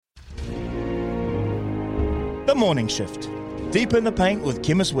The Morning Shift. Deep in the paint with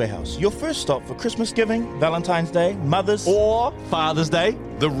Chemist Warehouse. Your first stop for Christmas giving, Valentine's Day, Mother's, or Father's Day.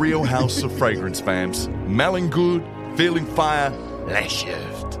 The real house of fragrance, fams. Smelling good, feeling fire, last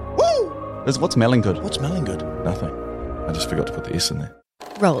shift. Woo! What's smelling good? What's smelling good? Nothing. I just forgot to put the S in there.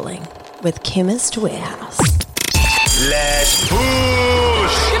 Rolling with Chemist Warehouse. Let's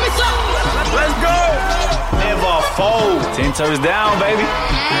push! Give me some! Let's go! Never fold. 10 toes down, baby.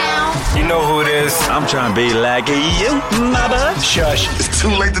 You know who it is. I'm trying to be like you, mother. Shush. It's too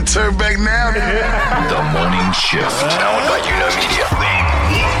late to turn back now. The Morning Shift. Powered by YOUKNOW Media.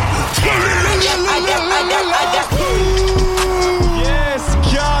 Yes,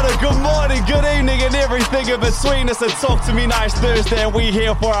 Kiara, good morning, good evening, and everything in between. It's a Talk to Me Nice Thursday, and we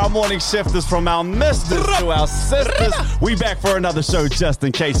here for our morning shifters, from our misters to our sisters. We back for another show, just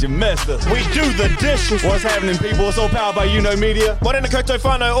in case you missed us. We do the dishes. What's happening, people? It's all powered by YOUKNOW Media. Morena koto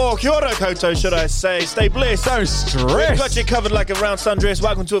whānau, or kia ora koto, should I say. Stay blessed. Don't We've stress. got you covered like a round sundress.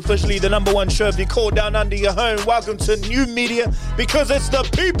 Welcome to officially the number one show if you call down under your home. Welcome to new media, because it's the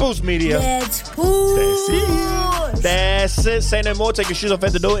people's media. Let's push. That's it. Say no more. Take your shoes off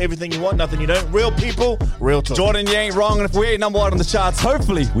at the door. Everything you want, nothing you don't. Real people, real talk. Jordan, you ain't wrong, and if we ain't number one on the charts,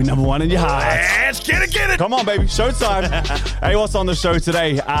 hopefully we number one in your hearts. Let's get it. Come on, baby. Showtime. Hey, what's on the show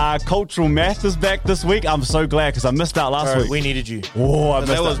today? Cultural math is back this week. I'm so glad because I missed out last week. We needed you. Oh, I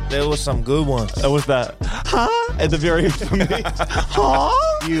missed out. There was some good ones. It was that, at the very end for me.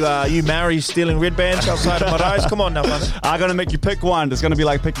 You marry stealing red bands outside of my eyes. Come on now, man. I'm going to make you pick one. It's going to be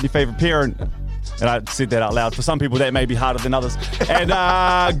like picking your favorite parent. And I said that out loud. For some people, that may be harder than others. And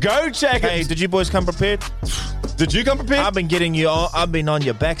go check it. Hey, did you boys come prepared? Did you come prepared? I've been on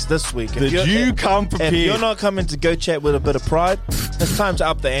your backs this week. Did you come prepared? If you're not coming to Go Chat with a bit of pride, it's time to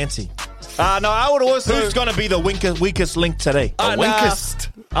up the ante. No, I would also... Who's going to be the weakest link today? Weakest.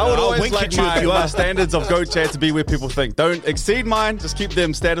 I would always wink like at you if you my are. standards of Go Chat to be where people think. Don't exceed mine. Just keep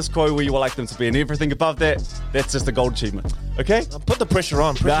them status quo where you would like them to be. And everything above that, that's just a gold achievement. Okay? Put the pressure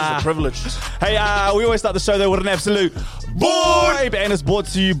on. Pressure's a privilege. Hey, we always start the show, though, with an absolute vibe. And it's brought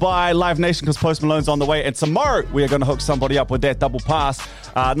to you by Live Nation, because Post Malone's on the way. And tomorrow, we are going to hook somebody up with that double pass.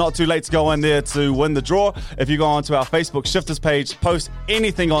 Not too late to go in there to win the draw. If you go onto our Facebook Shifters page, post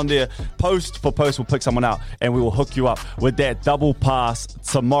anything on there. Post for post, we'll pick someone out, and we will hook you up with that double pass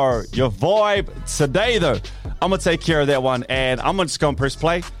tomorrow. Your vibe today, though, I'm going to take care of that one, and I'm going to just go and press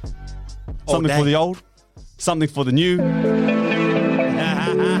play. Something for the old, something for the new. Come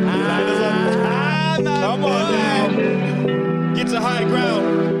on now. Get to high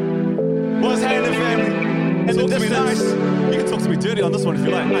ground. What's happening, family? In the Talk to me nice. distance. You can talk to me dirty on this one if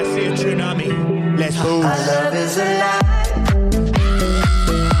you like. I see a tsunami. Let's move. Our love is alive.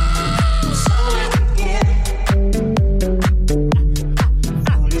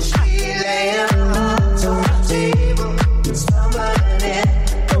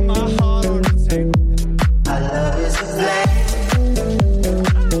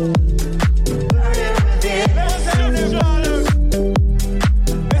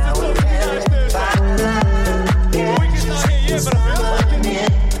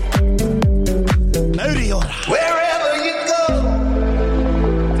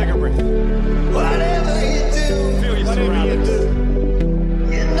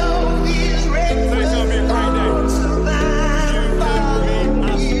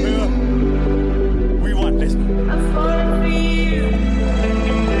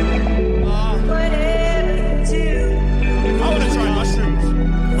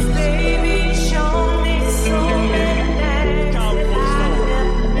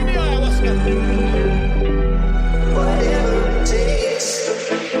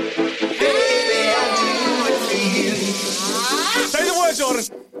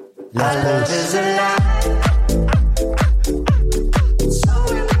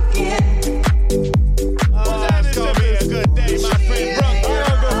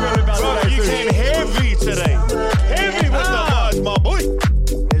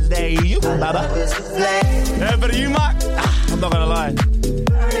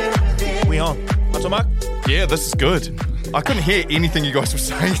 This is good. I couldn't hear anything you guys were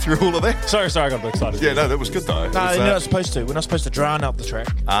saying through all of that. Sorry, I got a bit excited. Yeah, no, that was good though. No, you're not supposed to. We're not supposed to drown out the track.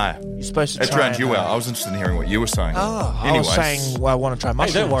 You're supposed to it drowned you out. I was interested in hearing what you were saying. I was saying, well, I want to try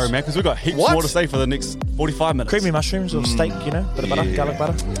mushrooms. Hey, don't worry, man, because we've got heaps more to say for the next 45 minutes. Creamy mushrooms or steak, bit of butter, garlic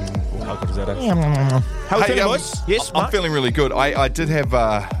butter. How good is that? How are you feeling, boys? Yes, I'm feeling really good. I did have,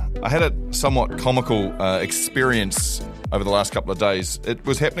 I had a somewhat comical experience over the last couple of days. It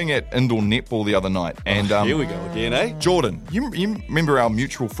was happening at indoor netball the other night. And here we go again, eh? Jordan, you remember our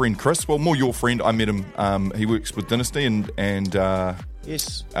mutual friend Chris? Well, more your friend. I met him. He works with Dynasty, and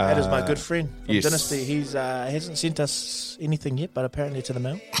Yes, that is my good friend from yes. Dynasty. He's hasn't sent us anything yet, but apparently to the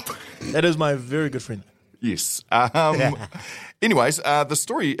mail. That is my very good friend. Yes. Anyways, the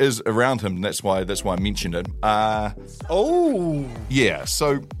story is around him. That's why I mentioned it. Yeah.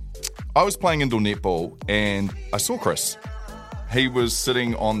 So I was playing indoor netball and I saw Chris. He was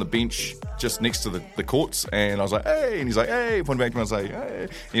sitting on the bench just next to the courts, and I was like, "Hey!" And he's like, "Hey!" Pointing back to me, I was like, "Hey!"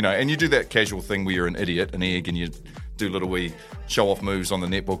 You know, and you do that casual thing where you're an idiot, an egg, and you do little wee show-off moves on the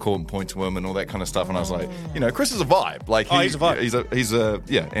netball court and point to him and all that kind of stuff. And I was like, you know, Chris is a vibe. Like, he's a vibe. He's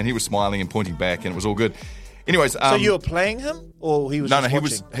and he was smiling and pointing back, and it was all good. Anyways, so you were playing him, or he was? No, just he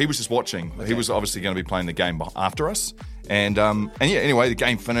watching? he was just watching. Okay. He was obviously going to be playing the game after us, and yeah. Anyway, the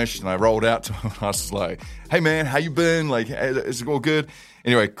game finished, and I rolled out to him. And I was like, "Hey man, how you been? Like, is it all good?"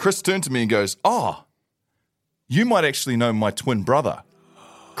 Anyway, Chris turned to me and goes, "Oh, you might actually know my twin brother,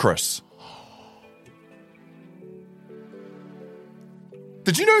 Chris."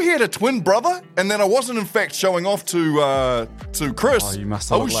 Did you know he had a twin brother? And then I wasn't, in fact, showing off to Chris. Oh, you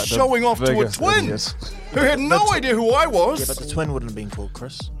must I have was like showing off to a twin who had no idea who I was. Yeah, but the twin wouldn't have been called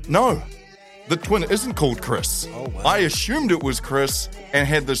Chris. No, the twin isn't called Chris. Oh, wow. I assumed it was Chris and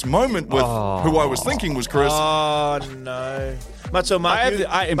had this moment with who I was thinking was Chris. Oh, no. Macho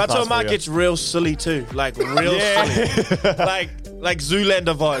Mark gets real silly, too. Like, real silly. like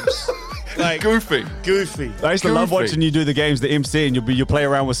Zoolander vibes. Like Goofy. I used to love watching you do the games, the MC, and you play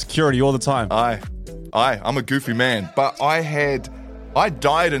around with security all the time. I'm a goofy man, but I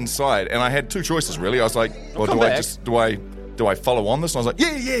died inside, and I had two choices really. I was like, well, do I follow on this? And I was like,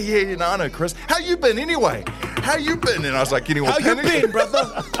 yeah, no, I know, Chris. How you been anyway? How you been? And I was like, getting all panicked. How you been,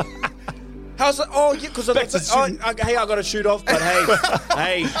 brother? How's it? Oh, yeah, because hey, I got to shoot off, but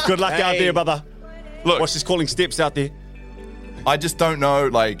hey, good luck out there, brother. Look, watch this calling steps out there. I just don't know.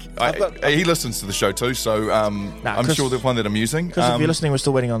 Like, he listens to the show too, so I'm sure they'll find that amusing. Because if you're listening, we're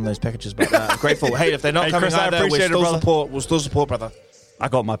still waiting on those packages, but grateful. Hey, if they're not coming Chris, I either, appreciate it, brother. We'll still support, brother. I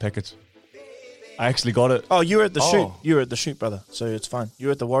got my package. I actually got it. Oh, you were at the shoot. You were at the shoot, brother. So it's fine. You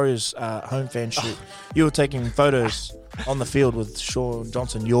were at the Warriors home fan shoot. You were taking photos on the field with Shawn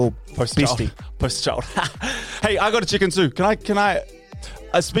Johnson, your bestie. Post child. Hey, I got a chicken too. Can I?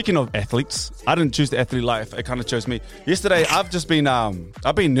 Speaking of athletes, I didn't choose the athlete life. It kind of chose me. Yesterday, I've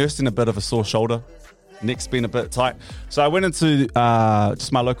been nursing a bit of a sore shoulder. Neck's been a bit tight. So I went into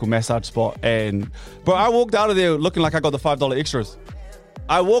just my local massage spot, and bro, I walked out of there looking like I got the $5 extras.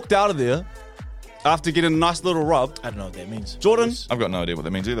 I walked out of there after getting a nice little rub. I don't know what that means. Jordan? I've got no idea what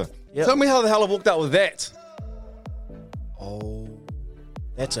that means either. Yep. Tell me how the hell I walked out with that. Oh,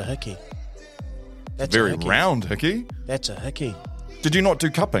 that's a hickey. That's Very a hickey. round, Hickey. That's a hickey. Did you not do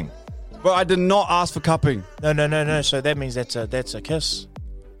cupping? Bro, I did not ask for cupping. No. So that means that's a kiss.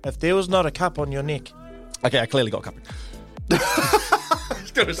 If there was not a cup on your neck. Okay, I clearly got cupping. I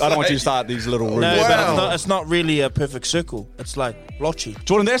don't want you to start these little rumors. No, but it's not really a perfect circle. It's like blotchy.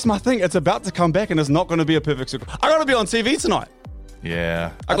 Jordan, that's my thing. It's about to come back and it's not going to be a perfect circle. I got to be on TV tonight.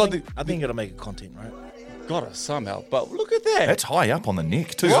 Yeah. I think you got to make a content, right? Got to somehow. But look at that. That's high up on the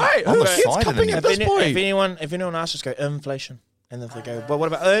neck too. Right. On Who the gets side of the cupping neck. at this point? If anyone asks, just go inflation. And if they go, but what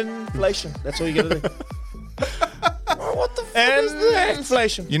about inflation? That's all you got to do. What the fuck is that?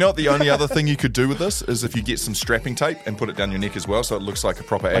 Inflation. You know what the only other thing you could do with this is if you get some strapping tape and put it down your neck as well so it looks like a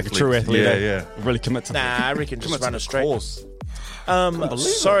proper athlete. Like a true athlete. Yeah. Really commit to Nah, I reckon just run it straight. Course.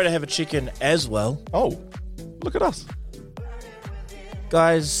 Sorry to have a chicken as well. Oh, look at us.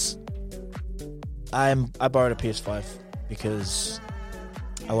 Guys, I borrowed a PS5 because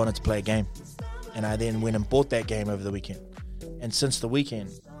I wanted to play a game. And I then went and bought that game over the weekend. And since the weekend,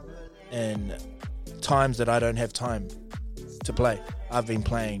 and times that I don't have time to play, I've been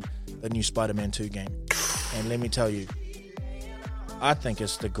playing the new Spiderman 2 game. And let me tell you, I think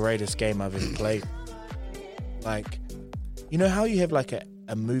it's the greatest game I've ever played. Like, you know how you have like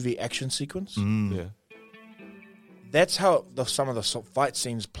a movie action sequence? Yeah. That's how some of the fight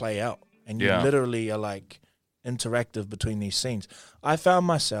scenes play out. And you literally are like interactive between these scenes. I found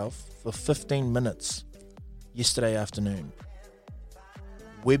myself for 15 minutes yesterday afternoon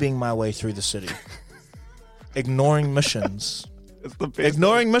webbing my way through the city, ignoring missions,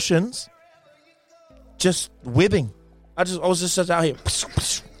 just webbing. I was just out here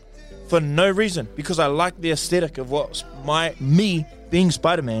for no reason because I like the aesthetic of what me being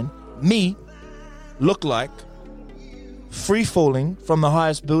Spider-Man, me look like free falling from the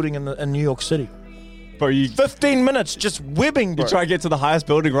highest building in New York City. Bro, you 15 minutes just webbing, bro. try to get to the highest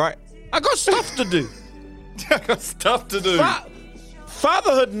building, right? I got stuff to do. I got stuff to do.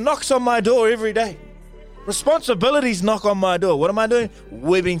 Fatherhood knocks on my door every day. Responsibilities knock on my door. What am I doing?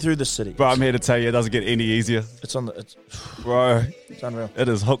 Webbing through the city. Bro, I'm here to tell you, it doesn't get any easier. It's on the. Bro, It's unreal. it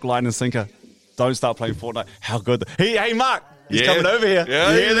is hook, line, and sinker. Don't start playing Fortnite. How good. Hey, Mark. He's coming over here.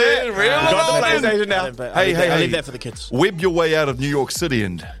 Yeah, You hear that? Real Got the PlayStation now. I leave that for the kids. Web your way out of New York City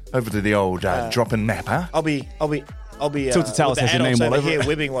and over to the old drop-in map, huh? I'll be Tilted Towers with the has your name adults all over over here it.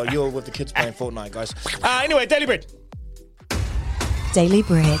 webbing while you're with the kids playing Fortnite, guys. Anyway, Daily Bread. Daily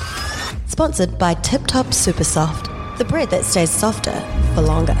Bread. Sponsored by Tip Top Super Soft. The bread that stays softer for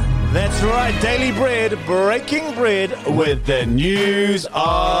longer. That's right, Daily Bread, breaking bread With the news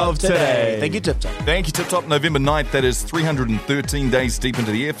of today. Thank you, Tip Top. Thank you, Tip Top. November 9th, that is 313 days deep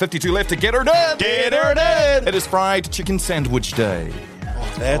into the year. 52 left to get her done. Get her done. It is Fried Chicken Sandwich Day.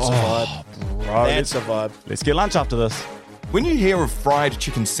 That's a vibe. Bro, That's a vibe. let's get lunch after this. When you hear of fried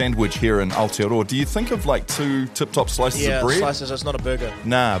chicken sandwich here in Aotearoa, do you think of like 2 Tip Top slices Yeah, of bread? slices. It's not a burger.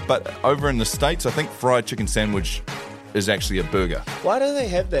 Nah, but over in the States, I think fried chicken sandwich is actually a burger. Why do they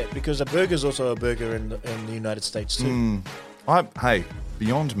have that? Because a burger is also a burger in the United States too. Hey,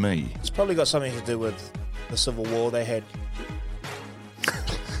 beyond me. It's probably got something to do with the Civil War they had.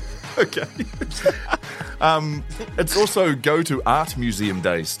 Okay. It's also Go to Art Museum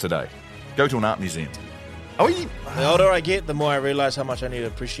days today. Go to an art museum. Oh, The older I get, the more I realise how much I need to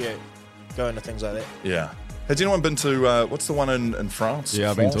appreciate going to things like that. yeah. Has anyone been to, what's the one in France? Yeah,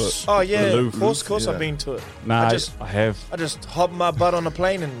 I've been to France? it. Oh yeah, The of Louvre. course Yeah. I've been to it. Nah, I I have. just hopped my butt on a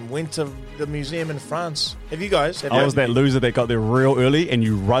plane and went to the museum in France. Have you guys? I was that loser that got there real early and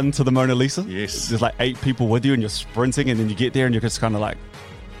you run to the Mona Lisa. Yes. There's like 8 people with you and you're sprinting and then you get there and you're just kind of like,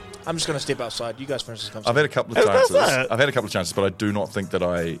 I'm just going to step outside. You guys, for instance, come. I've had a couple of Is chances. that? I've had a couple of chances, but I do not think that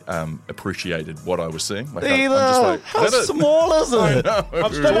I appreciated what I was seeing. Like, either. I'm just like, How is that it? small is it?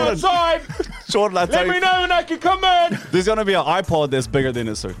 I'm still outside. Jordan, I tell Let you, me know when I can come in. there's going to be an iPod that's bigger than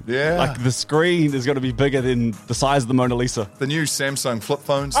it soon. Yeah. Like the screen is going to be bigger than the size of the Mona Lisa. The new Samsung flip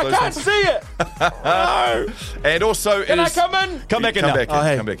phones. I those can't ones. see it. No. And also, Can I come in? Come back in now. Oh,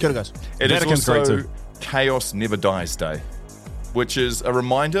 hey, come back good in. guys. It is Vatican's great also too. Chaos Never Dies Day, which is a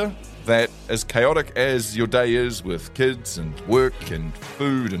reminder that as chaotic as your day is with kids and work and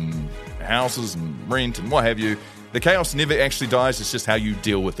food and houses and rent and what have you, the chaos never actually dies. It's just how you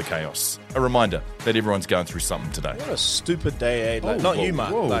deal with the chaos. A reminder that everyone's going through something today. What a stupid day, eh? Like, Whoa, not whoa, you,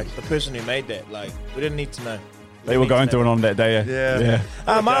 Mark. whoa. Like the person who made that. Like we didn't need to know. They were going through it on that day. Yeah.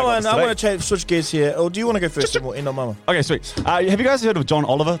 My one. I Today. want to switch gears here. Or do you want to go first and we'll end on my one? Okay, sweet. Have you guys heard of John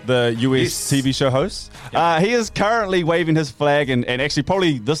Oliver, the US Yes. TV show host? He is currently waving his flag and actually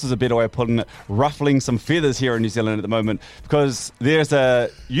probably, this is a better way of putting it, ruffling some feathers here in New Zealand at the moment because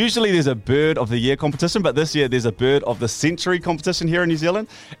usually there's a bird of the year competition, but this year there's a bird of the century competition here in New Zealand.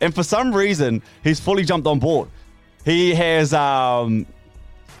 And for some reason, he's fully jumped on board. He has,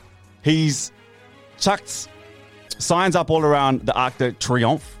 he's chucked signs up all around the Arc de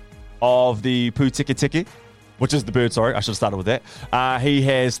Triomphe of the Pūtiki, which is the bird, sorry. I should have started with that. He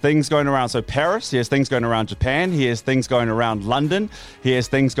has things going around, so Paris. He has things going around Japan. He has things going around London. He has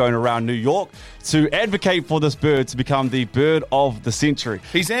things going around New York to advocate for this bird to become the bird of the century.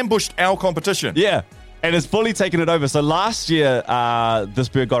 He's ambushed our competition. Yeah. And it's fully taken it over. So last year, this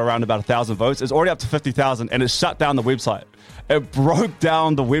bird got around about 1,000 votes. It's already up to 50,000, and it shut down the website. It broke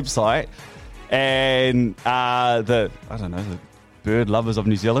down the website. And the bird lovers of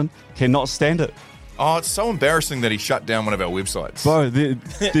New Zealand cannot stand it. Oh, it's so embarrassing that he shut down one of our websites. Bro,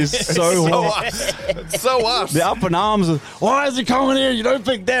 they're so us. It's so us. they're up in arms. Why is he coming here? You don't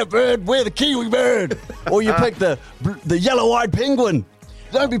pick that bird. We're the kiwi bird. Or you pick the yellow-eyed penguin.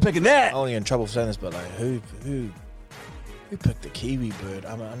 Don't be picking that. I'm only in trouble for saying this, but like, who picked the kiwi bird?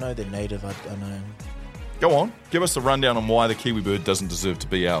 I know they're native. I know. Go on. Give us a rundown on why the kiwi bird doesn't deserve to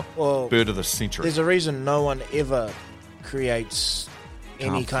be our bird of the century. There's a reason no one ever creates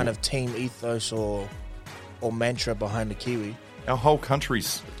any kind of team ethos or mantra behind the kiwi. Our whole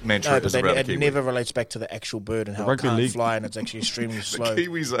country's mantra No, is but about a it kiwi. never relates back to the actual bird and how it rugby can't league. fly and it's actually extremely slow.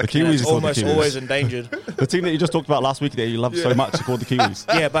 Kiwis are The Kiwis It's are called the almost Kiwis. always endangered. The team that you just talked about last week that you love so much are called the Kiwis.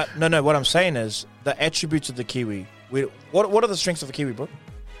 Yeah, but no. What I'm saying is the attributes of the kiwi. What are the strengths of the kiwi, bro?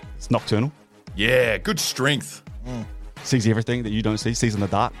 It's nocturnal. Yeah, good strength. Sees everything that you don't see. Sees in the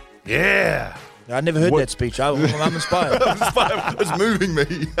dark. Yeah. I never heard that speech. I'm inspired. It's moving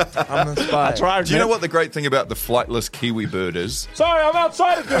me. I'm inspired. Tried, Do you know what the great thing about the flightless kiwi bird is? Sorry, I'm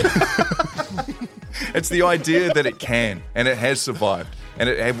outside again. It's the idea that it can and it has survived,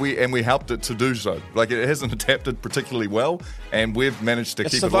 and we helped it to do so. Like, it hasn't adapted particularly well, and we've managed to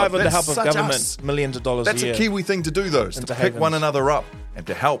It's keep survived it with alive. the help of That's such government, us. millions of dollars That's a year. a Kiwi thing to do, though, is to Into pick one havens. another up and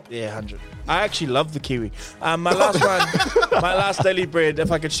to help. Yeah, 100. I actually love the kiwi. My last one, my last daily bread,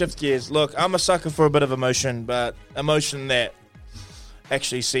 if I could shift gears. Look, I'm a sucker for a bit of emotion, but emotion that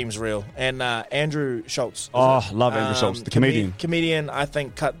actually seems real. And Andrew Schultz. Love Andrew Schultz, the comedian. Comedian, I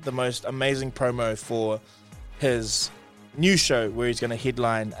think, cut the most amazing promo for his new show where he's going to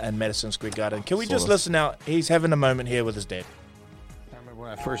headline in Madison Square Garden. Can we just listen out? He's having a moment here with his dad. I remember when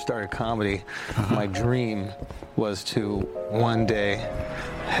I first started comedy, my dream was to one day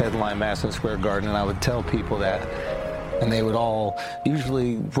headline Madison Square Garden, and I would tell people that, and they would all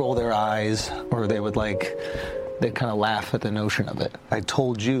usually roll their eyes, or they would they'd kind of laugh at the notion of it. I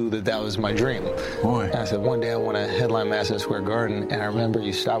told you that was my dream. Boy. And I said, one day I want to headline Madison Square Garden. And I remember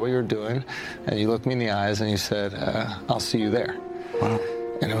you stopped what you were doing, and you looked me in the eyes, and you said, I'll see you there. Wow.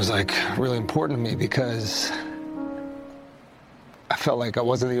 And it was really important to me because I felt like I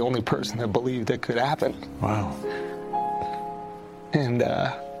wasn't the only person that believed it could happen. Wow. And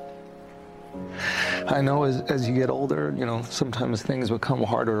I know as you get older, sometimes things become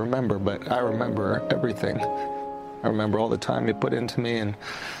hard to remember, but I remember everything. I remember all the time you put into me and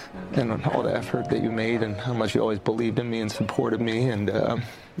all the effort that you made and how much you always believed in me and supported me, and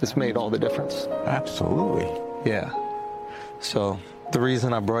this made all the difference. Absolutely. Yeah. So the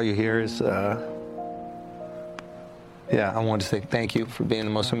reason I brought you here is, I wanted to say thank you for being the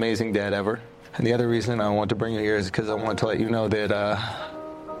most amazing dad ever. And the other reason I want to bring you here is because I want to let you know that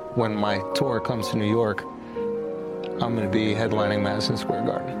when my tour comes to New York, I'm going to be headlining Madison Square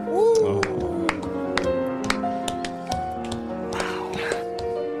Garden. Wow.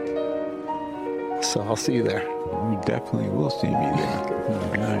 So I'll see you there. You definitely will see me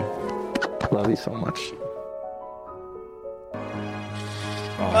there. Love you so much.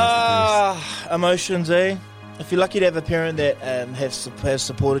 Emotions, eh? If you're lucky to have a parent that has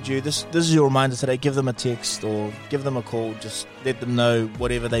supported you, this is your reminder today. Give them a text or give them a call. Just let them know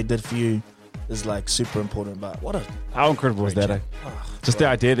whatever they did for you is super important. But how incredible is that, eh? Just the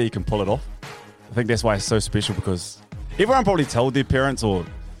idea that you can pull it off. I think that's why it's so special, because everyone probably told their parents or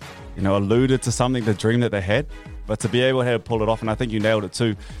alluded to something, the dream that they had, but to be able to pull it off, and I think you nailed it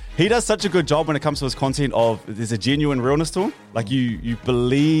too. He does such a good job when it comes to his content of there's a genuine realness to him. You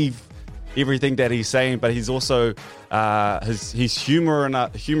believe everything that he's saying, but he's also he's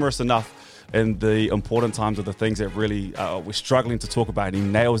humorous enough in the important times of the things that really we're struggling to talk about, and he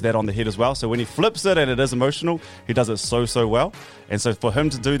nails that on the head as well. So when he flips it and it is emotional, he does it so well. And so for him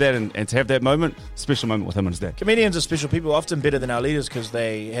to do that and to have that moment, special moment with him and his dad. Comedians are special people, often better than our leaders, because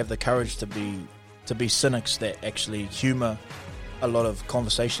they have the courage to be cynics that actually humor a lot of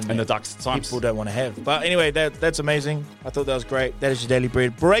conversation in the darkest times people don't want to have. But anyway, that's amazing. I thought that was great. That is your daily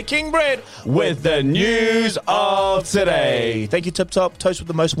bread. Breaking bread with the news of today. Thank you, Tip Top. Toast with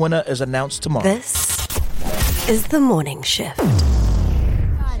the most winner is announced tomorrow. This is the morning shift.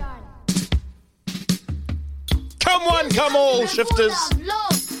 Come one, come all, shifters.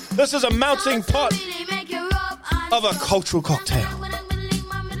 This is a melting pot of a cultural cocktail.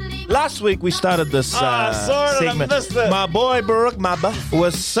 Last week we started this segment. My boy Brook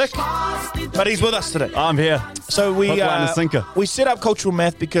was sick, but he's with us today. I'm here. So we set up cultural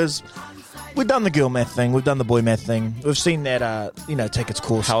math because we've done the girl math thing, we've done the boy math thing. We've seen that take its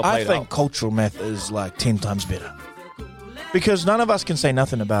course. I think cultural math is 10 times better, because none of us can say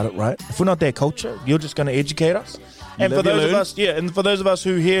nothing about it, right? If we're not their culture, you're just going to educate us. And for those of us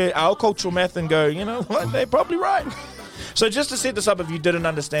who hear our cultural math and go, you know what, they're probably right. So just to set this up, if you didn't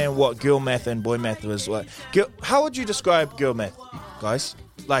understand what girl math and boy math was, how would you describe girl math, guys?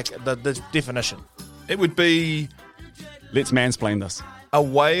 The definition. It would be... Let's mansplain this. A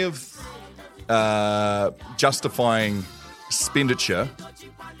way of justifying expenditure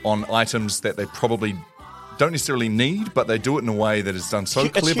on items that they probably don't necessarily need, but they do it in a way that is done so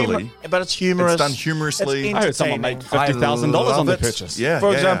cleverly. But it's humorous. It's done humorously. I heard someone make $50,000 on the purchase. Yeah,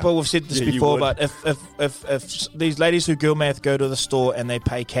 For example, we've said this before, but if these ladies who girl math go to the store and they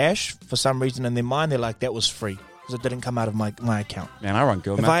pay cash for some reason in their mind, they're like, that was free because it didn't come out of my account. Man, I run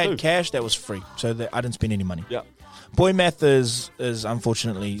girl math If I had too. cash, that was free, so that I didn't spend any money. Yeah. Boy math is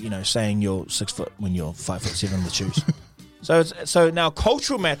unfortunately, saying you're 6 foot when you're 5'7" with shoes. So now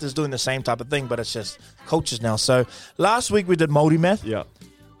cultural math is doing the same type of thing, but it's just cultures now. So last week we did moldy math. Yeah.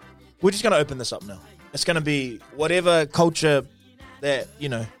 We're just going to open this up now. It's going to be whatever culture that,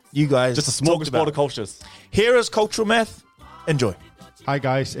 you guys just a talked smorgasbord about. of cultures. Here is cultural math. Enjoy. Hi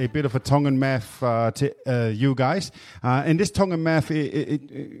guys, a bit of a Tongan math to you guys. And this Tongan math,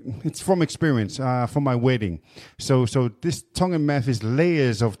 it's from experience, from my wedding. So this Tongan math is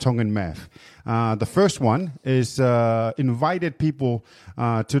layers of Tongan math. The first one is invited people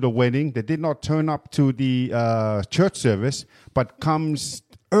to the wedding. They did not turn up to the church service, but comes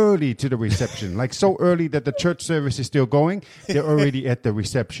early to the reception, like so early that the church service is still going, they're already at the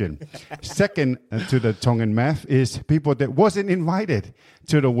reception. Second to the Tongan math is people that wasn't invited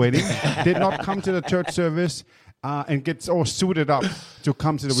to the wedding, did not come to the church service, and gets all suited up to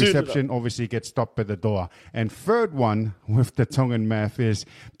come to the reception, obviously gets stopped at the door. And third one with the Tongan math is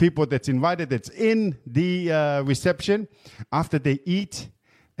people that's invited, that's in the reception, after they eat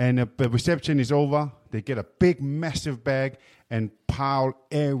and the reception is over, they get a big, massive bag and pile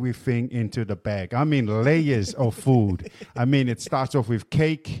everything into the bag. I mean, layers of food. I mean, it starts off with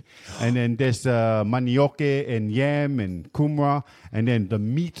cake, and then there's manioke and yam and kumra, and then the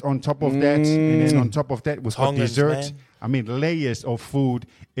meat on top of that, and then on top of that was the dessert. Man. I mean, layers of food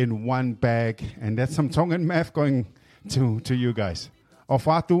in one bag, and that's some Tongan math going to you guys.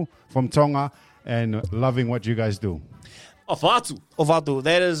 Ofatu from Tonga, and loving what you guys do. Ofatu.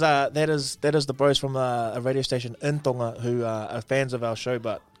 That is the bros from a radio station in Tonga who are fans of our show,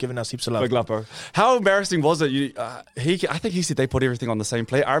 but giving us heaps of love. Big love, bro. How embarrassing was it? I think he said they put everything on the same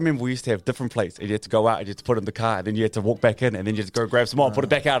plate. I remember we used to have different plates, and you had to go out and you had to put it in the car, and then you had to walk back in, and then you had to go grab some more and put it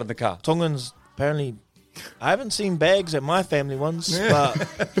back out in the car. Tongans apparently, I haven't seen bags at my family ones, but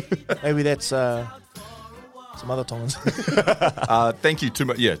maybe that's some other Tongans. Thank you too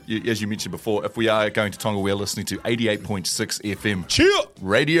much. Yeah, as you mentioned before, if we are going to Tonga, we are listening to 88.6 FM. Cheer!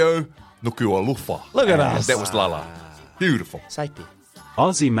 Radio Nuku'alofa. Look at us. That was Lala. Beautiful. Saiti.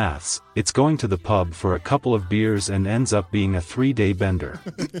 Aussie maths. It's going to the pub for a couple of beers and ends up being a 3-day bender.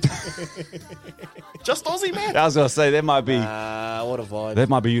 Just Aussie, man. I was going to say, that might be... what a vibe. That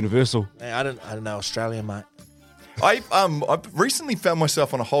might be universal. Man, I don't know Australian, mate. I've recently found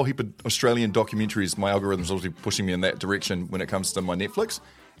myself on a whole heap of Australian documentaries. My algorithm's obviously pushing me in that direction when it comes to my Netflix.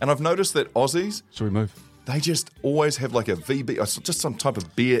 And I've noticed that Aussies... Should we move? They just always have like a VB, just some type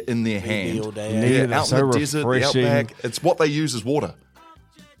of beer in their hand. All day, yeah, out in the desert, the outback. It's what they use as water.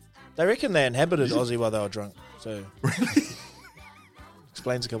 They reckon they inhabited Aussie while they were drunk. So really?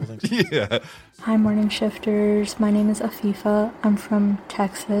 Explains a couple things. Yeah. Hi, morning shifters. My name is Afifa. I'm from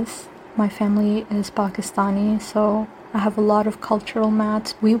Texas. My family is Pakistani, so I have a lot of cultural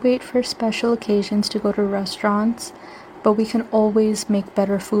maths. We wait for special occasions to go to restaurants, but we can always make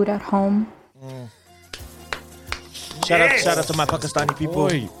better food at home. Shout out to my Pakistani people.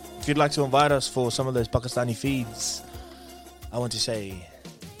 Oi. If you'd like to invite us for some of those Pakistani feeds, I want to say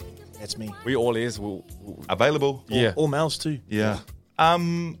that's me. We all is. Available. Yeah. All males too. Yeah.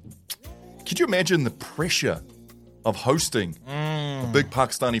 Could you imagine the pressure of hosting a big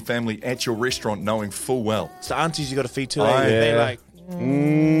Pakistani family at your restaurant, knowing full well it's the aunties you got to feed too. They like.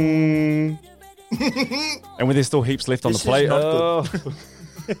 And when there's still heaps left on the plate.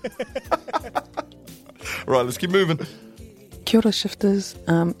 Right, let's keep moving. Kia ora, shifters.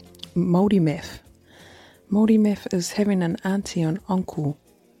 Māori math. Māori math is having an auntie or an uncle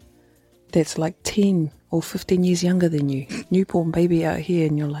that's like 10 or 15 years younger than you. Newborn baby out here,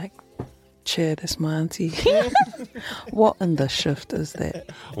 and you're like, chair, that's my auntie. What in the shift is that?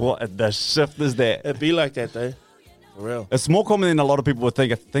 What in the shift is that? It'd be like that, though. For real. It's more common than a lot of people would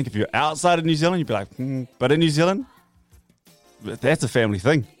think. I think if you're outside of New Zealand, you'd be like, but in New Zealand, that's a family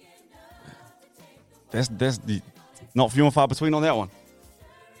thing. That's the not few and far between on that one.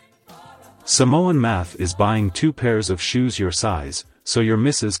 Samoan math is buying 2 pairs of shoes your size, so your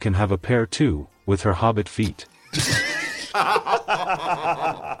missus can have a pair too, with her hobbit feet.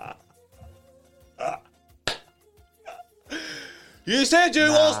 You said you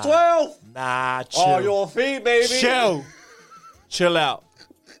lost 12. Nah, chill. Oh, your feet, baby. Chill out.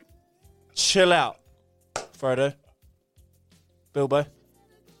 Frodo. Bilbo.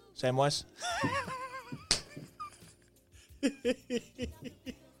 Samwise.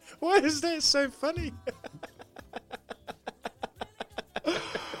 Why is that so funny?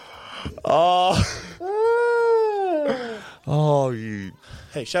 You.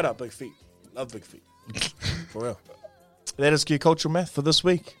 Hey, shut up, big feet. Love big feet. For real. That is your cultural math for this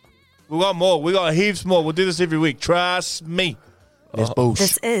week. We got more. We got heaps more. We'll do this every week. Trust me. That's bullshit.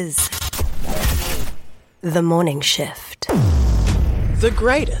 This is The Morning Shift. The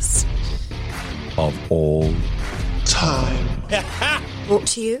greatest of all time. Brought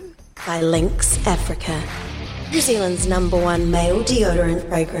to you by Lynx Africa, New Zealand's #1 male deodorant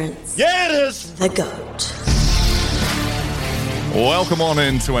fragrance. Yeah, it is. The GOAT. Welcome on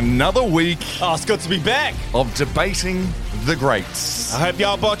into another week. Oh, it's good to be back. Of debating the greats. I hope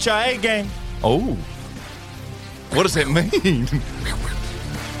y'all bought your A game. Oh. What does that mean?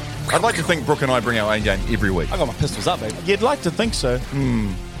 I'd like to think Brooke and I bring our A game every week. I got my pistols up, baby. You'd like to think so.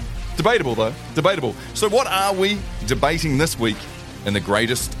 Debatable, though. Debatable. So what are we debating this week in the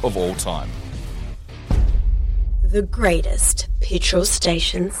greatest of all time? The greatest petrol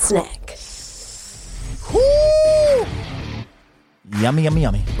station snack. Woo! Yummy, yummy,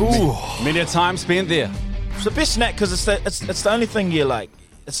 yummy. Ooh. Many a time spent there. It's the best snack because it's the only thing you like.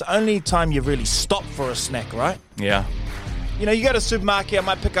 It's the only time you really stop for a snack, right? Yeah. You know, you go to the supermarket, I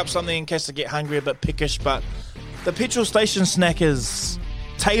might pick up something in case I get hungry, a bit pickish, but the petrol station snack is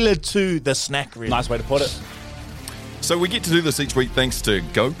tailored to the snack, really. Nice way to put it. So we get to do this each week thanks to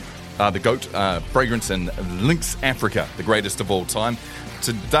the GOAT fragrance in Lynx Africa, the greatest of all time.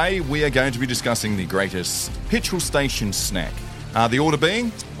 Today we are going to be discussing the greatest petrol station snack. The order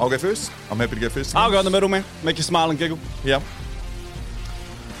being, I'll go first. I'm happy to go first. I'll go in the middle, man. Make you smile and giggle. Yeah.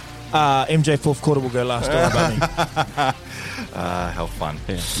 MJ fourth quarter will go last. Don't worry about me. How fun.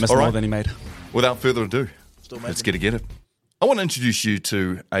 Yeah, missed more than he made. Without further ado, let's get it. I want to introduce you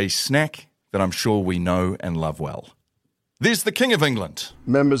to a snack that I'm sure we know and love well. There's the King of England.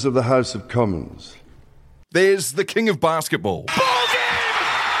 Members of the House of Commons. There's the King of Basketball. Ball game!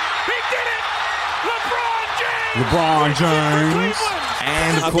 He did it! LeBron James.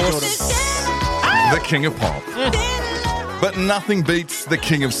 And, of course, the King of Pop. But nothing beats the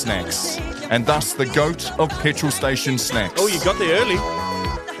King of Snacks, and thus the GOAT of petrol station snacks. Oh, you got there early.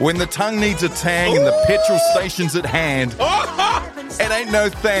 When the tongue needs a tang and the petrol station's at hand, it ain't no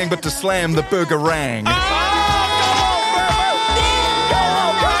thing but to slam the burger rang.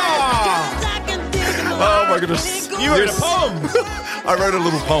 Oh my goodness. You wrote a poem. I wrote a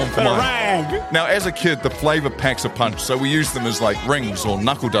little poem for mine. Rang. Now, as a kid, the flavour packs a punch, so we use them as like rings or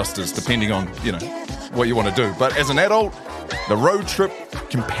knuckle dusters, depending on, what you want to do. But as an adult, the road trip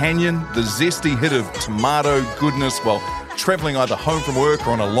companion, the zesty hit of tomato goodness while travelling either home from work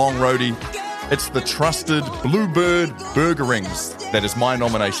or on a long roadie, it's the trusted Bluebird Burger Rings that is my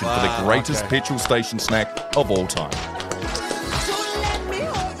nomination for the greatest petrol station snack of all time.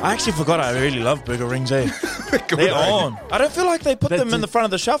 I actually forgot I really love burger rings, eh? They're on. I don't feel like they put them in the front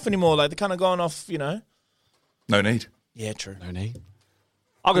of the shelf anymore. Like, they're kind of going off, No need. Yeah, true. No need.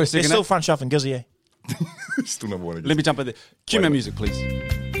 I'll go second. They're still front shelf and Gizzy, eh? Still number one. Let me jump in there. Cue my music, please.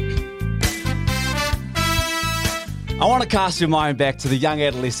 I want to cast your mind back to the young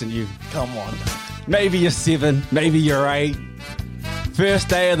adolescent you. Come on. Maybe you're 7, maybe you're 8. First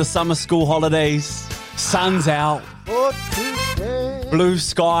day of the summer school holidays. Sun's out. Blue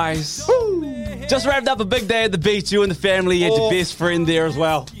skies. Just wrapped up a big day at the beach. You and the family, you had your best friend there as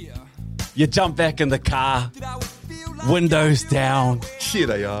well. You jump back in the car. Windows down. Here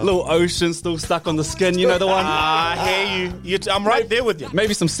they are. Little ocean still stuck on the skin. You know the one? I hear you. I'm right there with you.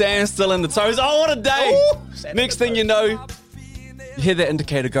 Maybe some sand still in the toes. Oh, what a day. Next thing you know, you hear that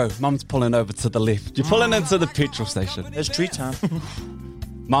indicator go. Mum's pulling over to the left. You're pulling into the petrol station. It's tree time.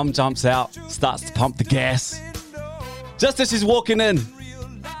 Mum jumps out, starts to pump the gas. Just as she's walking in,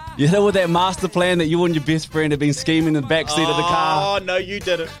 you hear with that master plan that you and your best friend have been scheming in the backseat of the car. Oh, no, you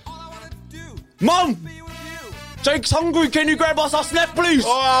did it. Mum! Jake's hungry. Can you grab us our snack, please?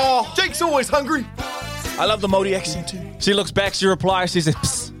 Oh, Jake's always hungry. I love the Māori accent too. She looks back, she replies, she says,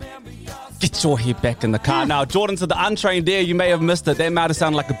 psst, get your head back in the car. Now, Jordan, to the untrained ear, you may have missed it. That might have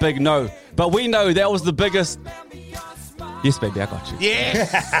sounded like a big no. But we know that was the biggest. Yes, baby, I got you.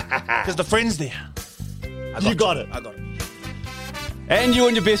 Yeah. Because the friend's there. You got it. I got it. And you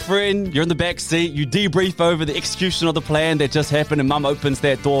and your best friend, you're in the back seat. You debrief over the execution of the plan that just happened, and Mum opens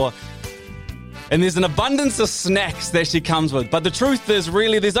that door. And there's an abundance of snacks that she comes with. But the truth is,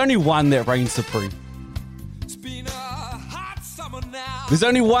 really, there's only one that reigns supreme. There's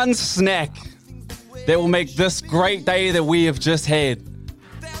only one snack that will make this great day that we have just had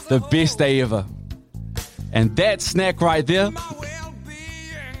the best day ever. And that snack right there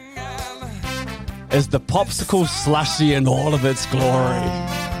is the popsicle slushie in all of its glory.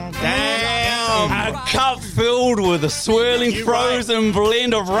 Damn. A cup filled with a swirling frozen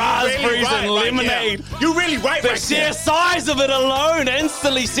blend of raspberries and lemonade. You're really right. The sheer size of it alone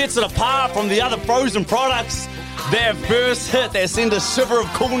instantly sets it apart from the other frozen products. That first hit that sends a shiver of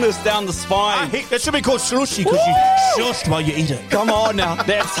coolness down the spine. That should be called slushie because you shushed while you eat it. Come on now.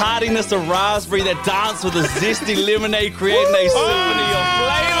 That tardiness of raspberry, that dance with the zesty lemonade creating a symphony of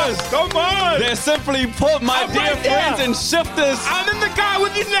flavors. Come on. That simply put, my dear friends and shifters, I'm in the car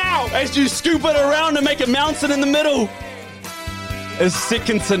with you now. As you scoop it around and make a mountain in the middle, is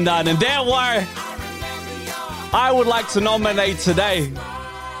second to none. And that why I would like to nominate today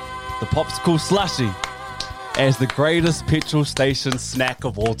the popsicle slushie as the greatest petrol station snack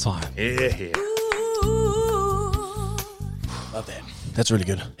of all time. Yeah. Love that. That's really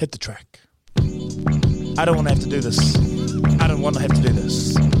good. Hit the track. I don't want to have to do this. I don't want to have to do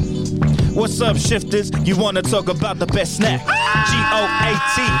this. What's up, shifters? You want to talk about the best snack?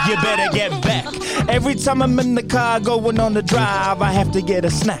 GOAT, you better get back. Every time I'm in the car going on the drive, I have to get a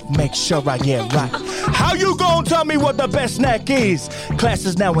snack, make sure I get right. How you gonna tell me what the best snack is? Class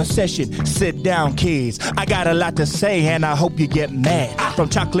is now in session, sit down kids. I got a lot to say and I hope you get mad. From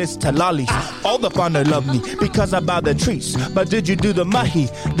chocolates to lollies, all the fun they love me because I buy the treats. But did you do the mahi?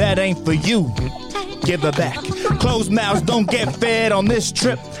 That ain't for you. Give it back. Closed mouths don't get fed on this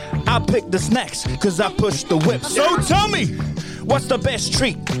trip. I pick the snacks, cause I push the whip. So tell me, what's the best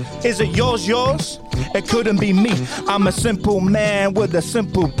treat? Is it yours? It couldn't be me. I'm a simple man with a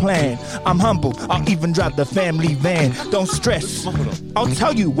simple plan. I'm humble, I'll even drive the family van. Don't stress, I'll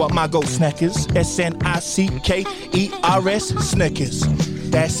tell you what my go snack is. SNICKERS, Snickers.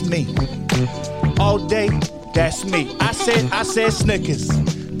 That's me. All day, that's me. I said Snickers.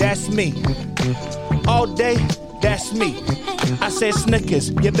 That's me. All day, that's me. I said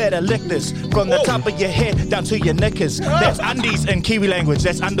Snickers, you better lick this from the top of your head down to your knickers. That's undies in Kiwi language,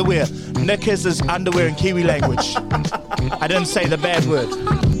 that's underwear. Knickers is underwear in Kiwi language. I didn't say the bad word.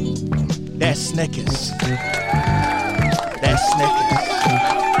 That's Snickers. That's Snickers.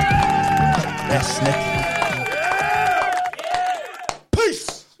 That's Snickers.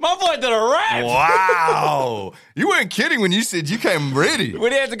 Peace! My boy did a rap! Wow! You weren't kidding when you said you came ready.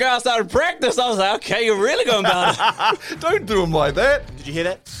 When he had to go outside and practice, I was like, okay, you're really going about it. Don't do him like that. Did you hear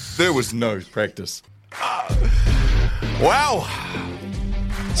that? There was no practice. Wow.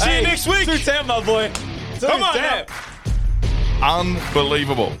 See you next week. 2-10, my boy. Come on.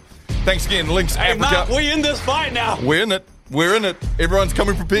 Unbelievable. Thanks again, Lynx Hey, Africa. Mark, we in this fight now. We're in it. We're in it. Everyone's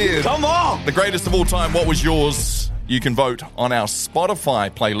coming prepared. Come on. The greatest of all time. What was yours? You can vote on our Spotify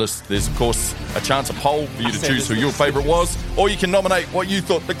playlist. There's, of course, a chance, a poll for you to choose who your favourite was. Or you can nominate what you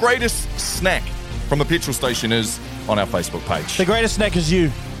thought the greatest snack from the petrol station is on our Facebook page. The greatest snack is you.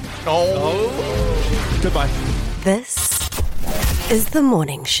 Oh. Goodbye. This is The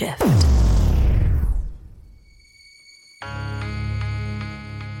Morning Shift.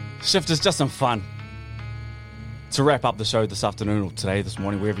 Shift is just some fun. To wrap up the show this afternoon or today, this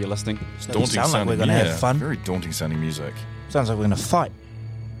morning, wherever you're listening. It's daunting sound like we're going to have fun. Very daunting sounding music. Sounds like we're going to fight.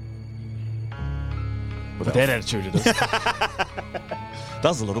 With that attitude it is.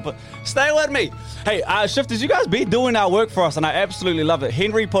 Does a little bit. Stay with me. Hey, Shifters, you guys be doing our work for us, and I absolutely love it.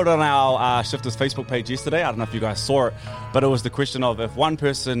 Henry put on our Shifters Facebook page yesterday. I don't know if you guys saw it, but it was the question of if one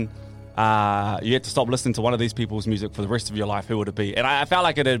person, you had to stop listening to one of these people's music for the rest of your life, who would it be? And I felt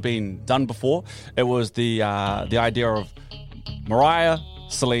like it had been done before. It was the idea of Mariah,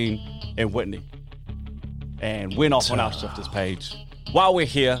 Celine, and Whitney. And went off on our Shifters page. While we're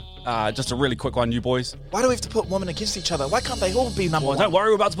here, just a really quick one, you boys. Why do we have to put women against each other? Why can't they all be number one? Don't worry,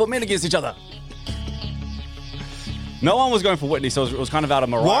 we're about to put men against each other. No one was going for Whitney, so it was kind of out of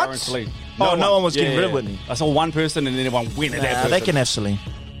Mariah and Celine. No one was getting rid of Whitney. I saw one person and then everyone went at that person. They can have Celine.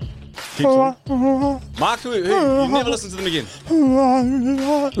 Mark, who you never listen to them again.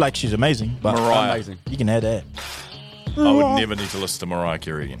 Like she's amazing, but Mariah. Amazing. You can have that. I would never need to listen to Mariah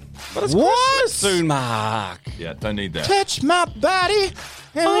Carey again. But it's Christmas soon, Mark. Yeah, don't need that. Touch my body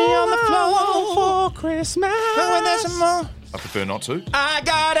and lay on the floor for Christmas. When there's some more. I prefer not to. I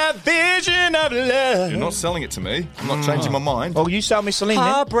got a vision of love. You're not selling it to me. I'm not changing my mind. Oh, you sell me Celine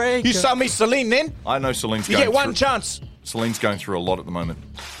then? Heartbreaker. You sell me Celine then? I know Celine's You going get one through. chance. Celine's going through a lot at the moment.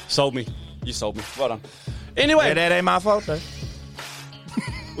 Sold me. You sold me. Well done. Anyway. Yeah, that ain't my fault though.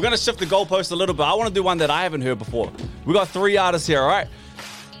 We're going to shift the goalpost a little bit. I want to do one that I haven't heard before. We got 3 artists here, all right?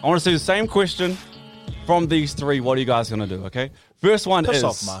 I want to see the same question from these 3. What are you guys going to do, okay? First one Piss is...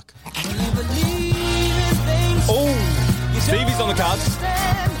 off, Mark. Oh, Stevie's on the cards.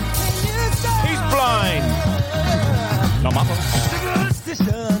 He's blind. Not my fault.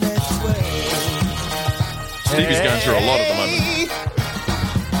 Stevie's going through a lot at the moment.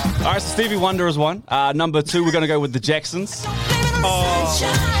 All right, so Stevie Wonder is one. Number 2, we're going to go with the Jacksons.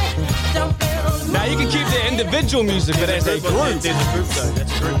 Now, you can keep their individual music, but as a group. There's a group though.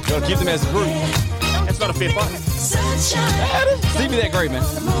 That's a group. You got to keep them as a group. That's not a fair fight. Stevie that great, man.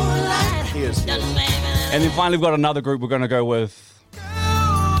 He is. And then finally, we've got another group we're going to go with.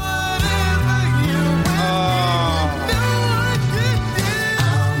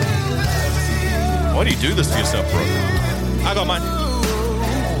 Why do you do this to yourself, bro? I got mine.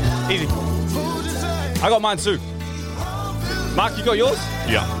 Easy. I got mine too. Mark, you got yours?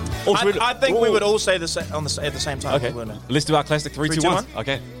 Yeah. I think we would all say at the same time. Okay. Let's do our classic 3, 2, 1.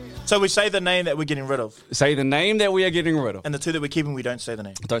 Okay. So we say the name that we're getting rid of. Say the name that we are getting rid of. And the two that we're keeping, we don't say the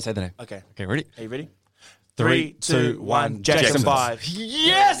name. Don't say the name. Okay. Okay, ready? Are you ready? 3, 2, 1. Jackson 5.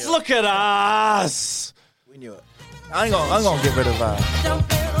 Yes, look at us. We knew it. I'm gonna get rid of.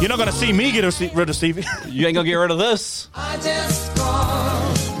 You're not gonna see me get rid of Stevie. You ain't gonna get rid of this. I just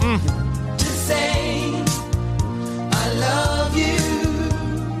called to say I love you.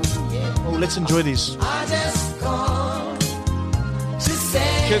 Oh, let's enjoy these. I just called to say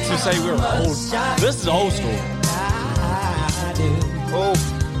Kids who say we're old. This is old school. Oh,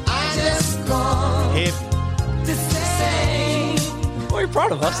 I just called hip. to say Oh, you're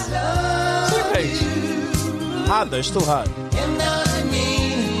proud of us. Same page. Hard though, still hard. and I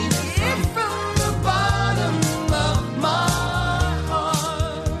mean it from the bottom of my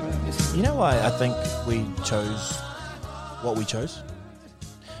heart. You know why I think we chose what we chose?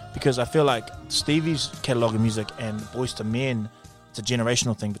 Because I feel like Stevie's catalogue of music and Boys to Men, it's a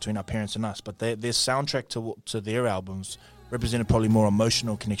generational thing between our parents and us, but their soundtrack to their albums represented probably more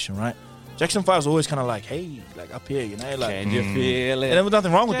emotional connection, right? Jackson 5 was always kind of like, hey, like up here, you know? Like, Can you feel it? and there was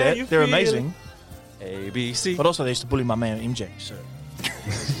nothing wrong with Can you that. They're feel amazing. ABC. But also they used to bully my man MJ, so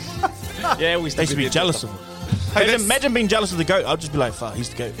Yeah, we they used to be jealous of him. Hey, imagine being jealous of the GOAT. I'd just be like, fuck, he's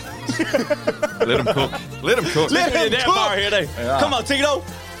the GOAT. Let him cook. Let him cook. Let him cook. Here, Yeah. Come on, Tito.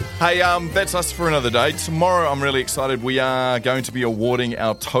 Hey, that's us for another day. Tomorrow, I'm really excited. We are going to be awarding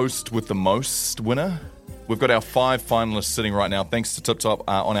our Toast with the Most winner. We've got our 5 finalists sitting right now. Thanks to Tip Top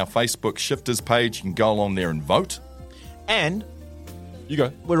on our Facebook Shifters page. You can go along there and vote. And you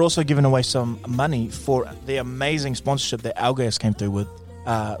go. We're also giving away some money for the amazing sponsorship that Algas came through with,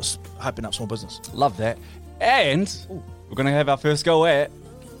 hyping up small business. Love that. And we're going to have our first go at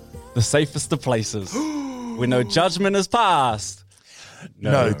the safest of places where no judgment is passed.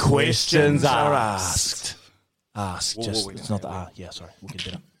 No questions are asked. It's not the R. Yeah, sorry. We'll get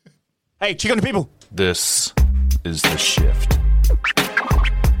that. Hey, check on the people. This is The Shift.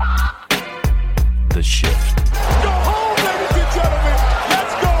 The Shift. Go home, ladies and gentlemen.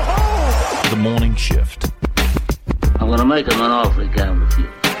 Let's go home. The Morning Shift. I'm going to make him an offer again with you.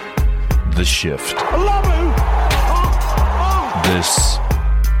 The Shift. I love you. This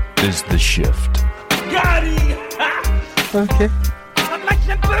is The Shift. Got it. Okay. I'd like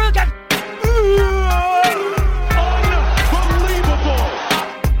some burger. Unbelievable.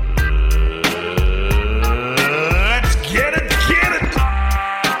 Let's get it.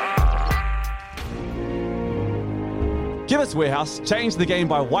 Chemist Warehouse changed the game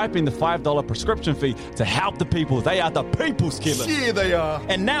by wiping the $5 prescription fee to help the people. They are the people's chemist. Yeah, they are.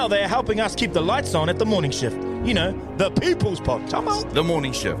 And now they're helping us keep the lights on at the morning shift. You know, the people's pod. Come on. The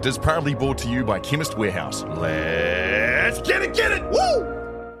Morning Shift is proudly brought to you by Chemist Warehouse. Let's get it. Woo!